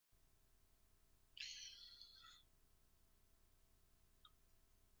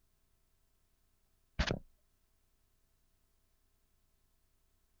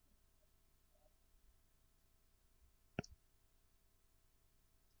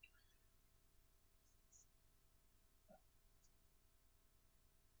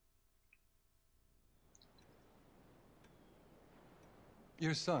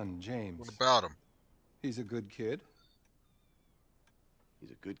Your son, James. What about him? He's a good kid.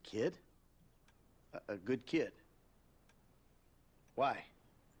 He's a good kid? A good kid? Why?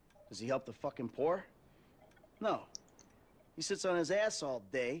 Does he help the fucking poor? No. He sits on his ass all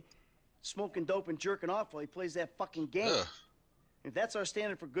day, smoking dope and jerking off while he plays that fucking game. Ugh. If that's our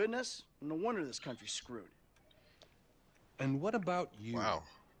standard for goodness, no wonder this country's screwed. And what about you? Wow.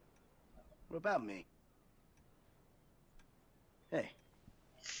 What about me? Hey.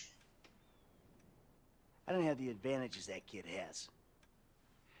 I don't have the advantages that kid has.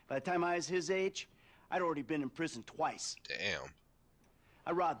 By the time I was his age, I'd already been in prison twice. Damn.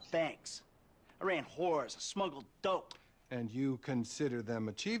 I robbed banks. I ran whores. I smuggled dope. And you consider them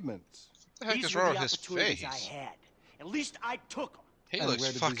achievements? What the heck These is were wrong the with his opportunities face? I had. At least I took them. He And looks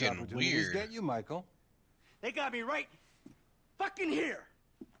where did these fucking opportunities weird. get you, Michael? They got me right fucking here.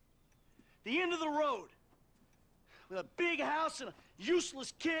 The end of the road. With a big house and a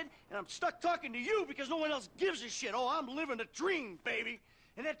useless kid, and I'm stuck talking to you because no one else gives a shit. Oh, I'm living a dream, baby.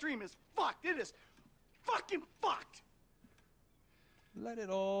 And that dream is fucked. It is fucking fucked. Let it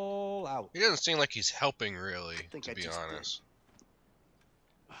all out. He doesn't seem like he's helping, really, think to I be just honest.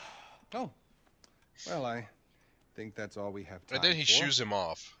 Oh. Well, I think that's all we have time And then he for. shoos him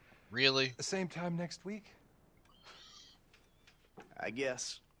off. Really? The same time next week? I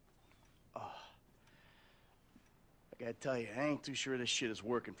guess. Oh. I gotta tell you, I ain't too sure this shit is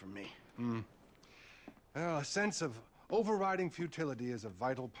working for me. Well, a sense of overriding futility is a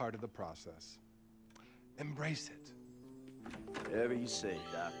vital part of the process. Embrace it. Whatever you say,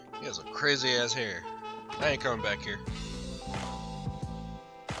 Doc. He has a crazy ass hair. I ain't coming back here.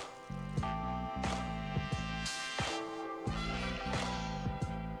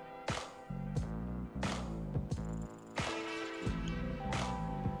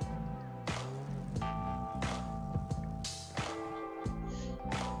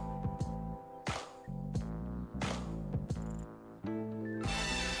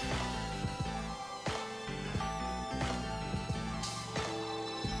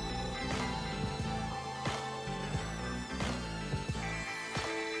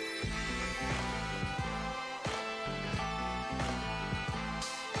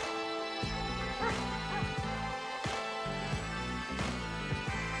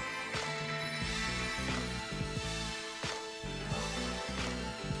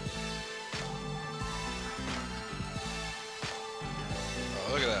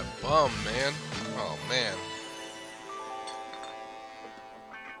 Oh, look at that bum, man. Oh, man.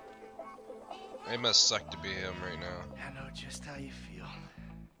 It must suck to be him right now. I know just how you feel.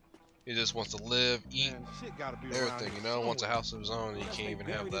 He just wants to live, eat, Man, shit gotta be everything, around you know? here Wants a somewhere. house of his own, and he Unless can't they even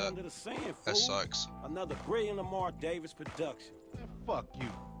have buried it that. under the sand, That fool. sucks. Another brilliant Lamar Davis production. Man, fuck you.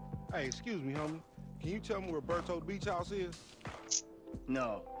 Hey, excuse me, homie. Can you tell me where Berto Beach House is?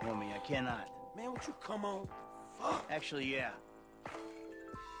 No, homie, I cannot. Man, would you come on? Fuck. Actually, yeah.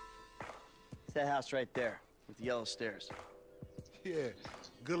 It's that house right there with the yellow stairs. Yeah.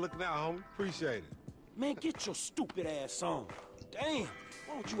 Good looking out, homie. Appreciate it. Man, get your stupid ass on. Damn.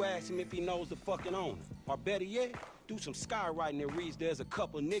 Why don't you ask him if he knows the fucking owner? Or better yet, do some skywriting that reads there's a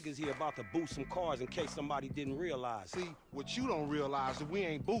couple niggas here about to boost some cars in case somebody didn't realize. See, what you don't realize is we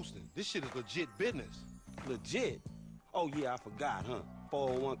ain't boosting. This shit is legit business. Legit? Oh yeah, I forgot, huh?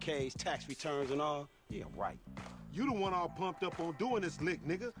 401ks, tax returns and all? Yeah, right. You the one all pumped up on doing this lick,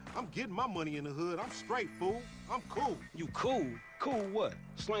 nigga. I'm getting my money in the hood. I'm straight, fool. I'm cool. You cool? Cool what?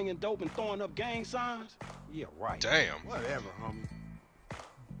 Slinging dope and throwing up gang signs? Yeah, right. Damn. Whatever, homie.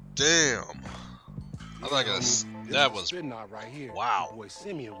 Damn. I like Homie, this. this That is was. spitting out right here. Wow. Your boy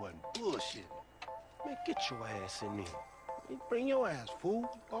Simeon wasn't bullshit. Man, get your ass in there. Hey, bring your ass, fool.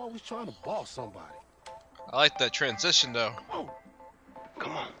 You always trying to boss somebody. I like that transition, though. Come on.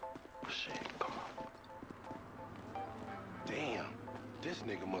 Come on. Shit, come on. Damn. This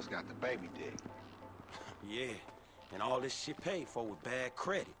nigga must got the baby dick. Yeah, and all this shit paid for with bad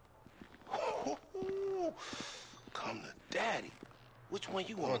credit. Come to daddy. Which one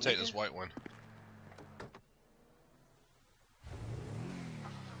you I'm want, gonna take nigga? this white one.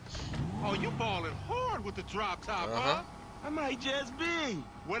 Oh, you balling hard with the drop top, Uh-huh. huh? I might just be.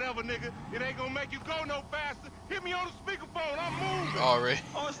 Whatever, nigga. It ain't gonna make you go no faster. Hit me on the speakerphone. I'm moving. Already.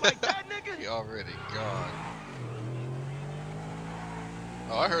 Oh, it's like that, nigga? He already gone.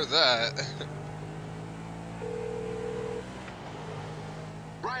 Oh, I heard that.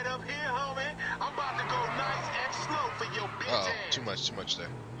 Right up here, homie. I'm about to go nice and slow for your bitch Oh, ass. too much there.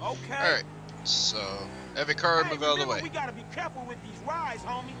 Okay. Alright, so every car Hey, move out of the remember, way. we gotta be careful with these rides,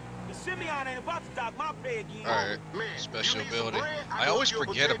 homie. The Simeon ain't about to dock my pay again. Alright, Man, special you need some ability. bread? I know always you're a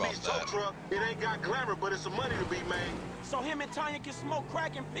forget Batavia about tow that. truck. It ain't got glamour, but it's some money to be made. So him and Tanya can smoke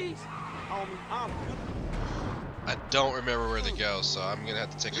crack in peace? Homie, I'm good. I don't remember where they go, so I'm gonna have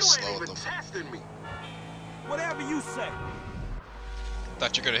to take You it ain't slow even with them. testing me. Whatever you say.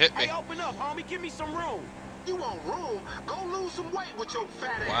 Thought you were gonna hit me. Hey, open up, homie. Give me some room. You want room? Go lose some weight with your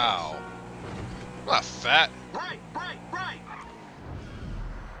fat ass. Wow. I'm not fat. Right.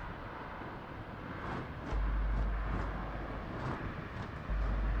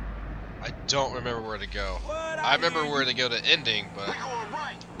 I don't remember where to go. What I remember hear where you. to go to ending, We but going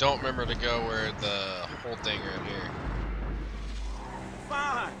right. don't remember to go where the whole thing right here.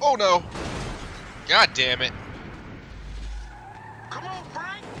 Fine. Oh no! God damn it! Come on,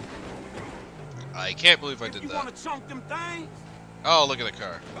 Frank. I can't believe I If did you that. want to chunk them things? Oh, look at the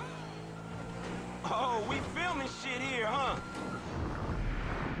car. Oh, we filming shit here, huh?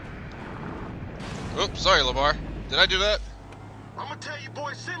 Oops, sorry, Lamar. Did I do that? I'm gonna tell you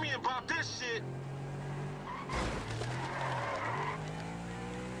boy Simeon about this shit.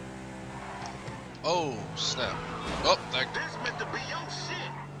 Oh, snap. Oh, that. This meant to be your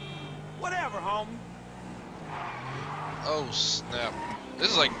shit. Whatever, homie. Oh, snap. This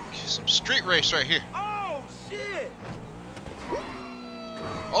is like some street race right here. Oh, shit.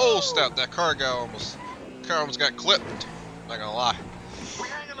 Oh, snap. That car almost got clipped. Not gonna lie. We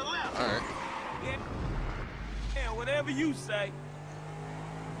hanging the left. Alright. Yeah, whatever you say.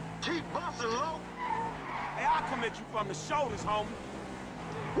 Keep busting low. Hey, I'll come at you from the shoulders, homie.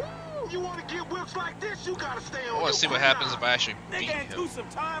 Woo! You wanna get whips like this, you gotta stay on I wanna see what happens if I actually beat Nigga ain't him. do some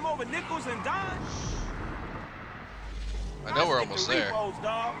time over nickels and dimes. I know we're stick to almost there. repos,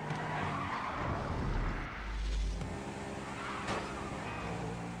 dog.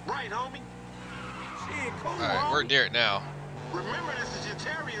 Right, homie. Shit, cool, Alright, homie. we're near it now. Remember, this is your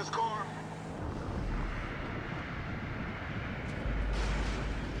Terrier's car.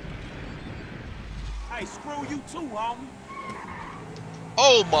 Hey, screw you too, homie.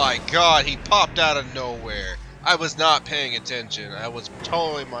 Oh my god, he popped out of nowhere. I was not paying attention. That was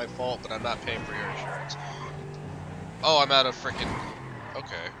totally my fault, but I'm not paying for your insurance. Oh, I'm out of freaking...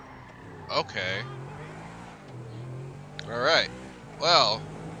 Okay. Okay. Alright. Well.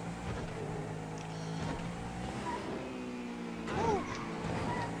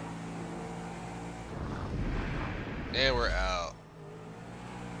 And we're out.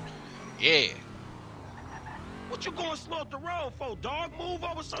 Yeah. What you going slow up the road for, dog? Move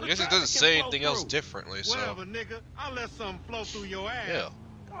over so I the guess it traffic doesn't can say flow anything else through. differently, so... Whatever, nigga. I'll let something flow through your ass. Yeah.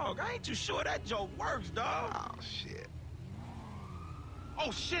 Dog, I ain't too sure that joke works, dog. Oh, shit.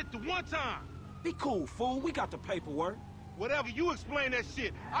 Oh, shit, the one time. Be cool, fool. We got the paperwork. Whatever, you explain that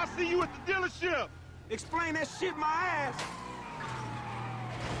shit. I'll see you at the dealership. Explain that shit my ass.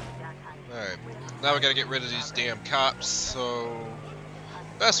 Alright, now we gotta get rid of these damn cops, so...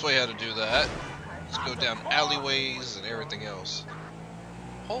 Best way how to do that is go down alleyways and everything else.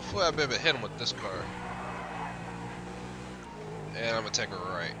 Hopefully I'll be able to hit him with this car. And I'm gonna take a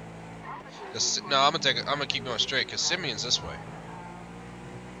right. No, I'm gonna keep going straight, because Simeon's this way.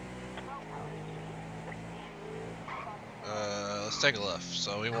 Let's take a left,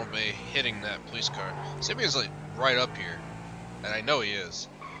 so we won't be hitting that police car. Simeon's like right up here, and I know he is.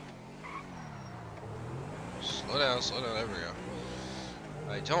 Slow down, there we go.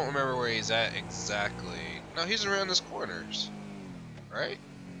 I don't remember where he's at exactly. No, he's around this corners, right?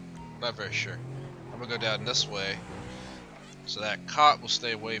 Not very sure. I'm gonna go down this way, so that cop will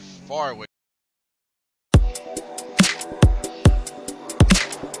stay far away